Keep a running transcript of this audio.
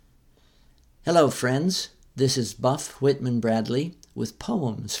Hello, friends. This is Buff Whitman Bradley with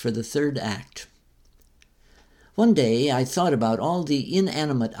poems for the third act. One day I thought about all the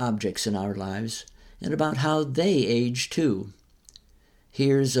inanimate objects in our lives and about how they age too.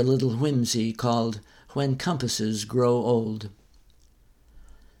 Here's a little whimsy called When Compasses Grow Old.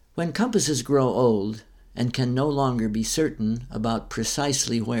 When compasses grow old and can no longer be certain about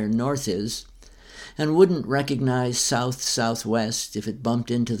precisely where north is, and wouldn't recognize south-southwest if it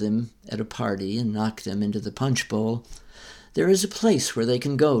bumped into them at a party and knocked them into the punch bowl, there is a place where they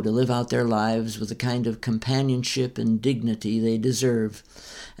can go to live out their lives with the kind of companionship and dignity they deserve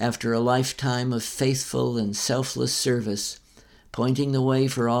after a lifetime of faithful and selfless service, pointing the way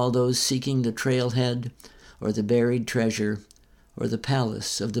for all those seeking the trailhead or the buried treasure or the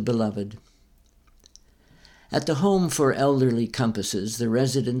palace of the beloved. At the home for elderly compasses, the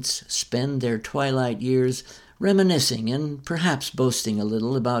residents spend their twilight years reminiscing and perhaps boasting a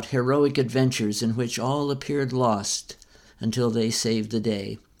little about heroic adventures in which all appeared lost until they saved the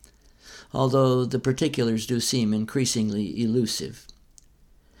day, although the particulars do seem increasingly elusive.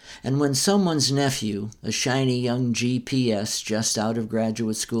 And when someone's nephew, a shiny young GPS just out of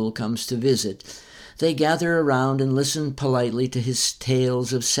graduate school, comes to visit, they gather around and listen politely to his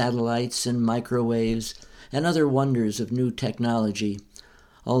tales of satellites and microwaves and other wonders of new technology,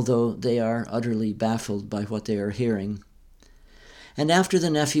 although they are utterly baffled by what they are hearing. And after the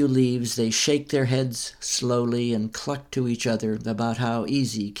nephew leaves, they shake their heads slowly and cluck to each other about how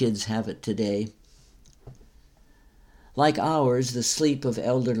easy kids have it today. Like ours, the sleep of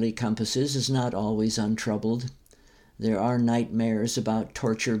elderly compasses is not always untroubled. There are nightmares about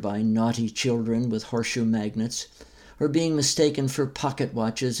torture by naughty children with horseshoe magnets, or being mistaken for pocket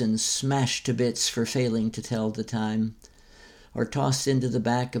watches and smashed to bits for failing to tell the time, or tossed into the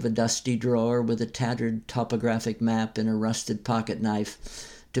back of a dusty drawer with a tattered topographic map and a rusted pocket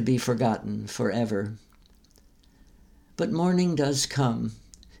knife to be forgotten forever. But morning does come,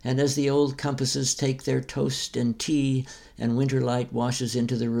 and as the old compasses take their toast and tea and winter light washes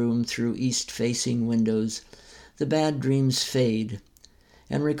into the room through east-facing windows, the bad dreams fade,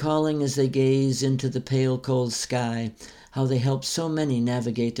 and recalling as they gaze into the pale cold sky how they helped so many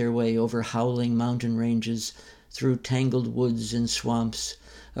navigate their way over howling mountain ranges, through tangled woods and swamps,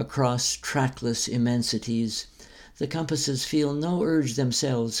 across trackless immensities, the compasses feel no urge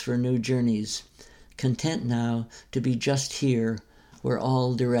themselves for new journeys, content now to be just here where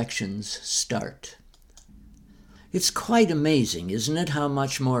all directions start. It's quite amazing, isn't it, how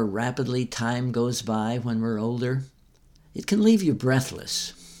much more rapidly time goes by when we're older? It can leave you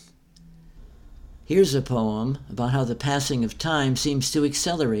breathless. Here's a poem about how the passing of time seems to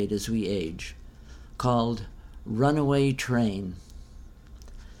accelerate as we age, called Runaway Train.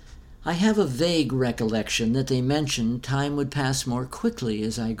 I have a vague recollection that they mentioned time would pass more quickly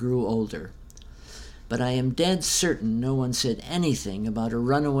as I grew older, but I am dead certain no one said anything about a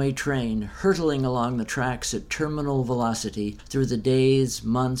runaway train hurtling along the tracks at terminal velocity through the days,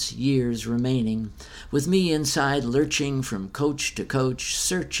 months, years remaining, with me inside lurching from coach to coach,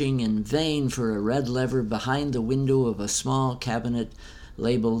 searching in vain for a red lever behind the window of a small cabinet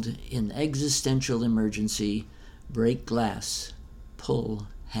labeled in existential emergency, break glass, pull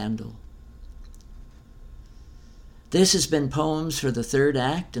handle. This has been Poems for the Third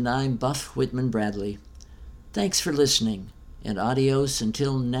Act, and I'm Buff Whitman Bradley. Thanks for listening, and adios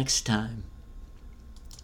until next time.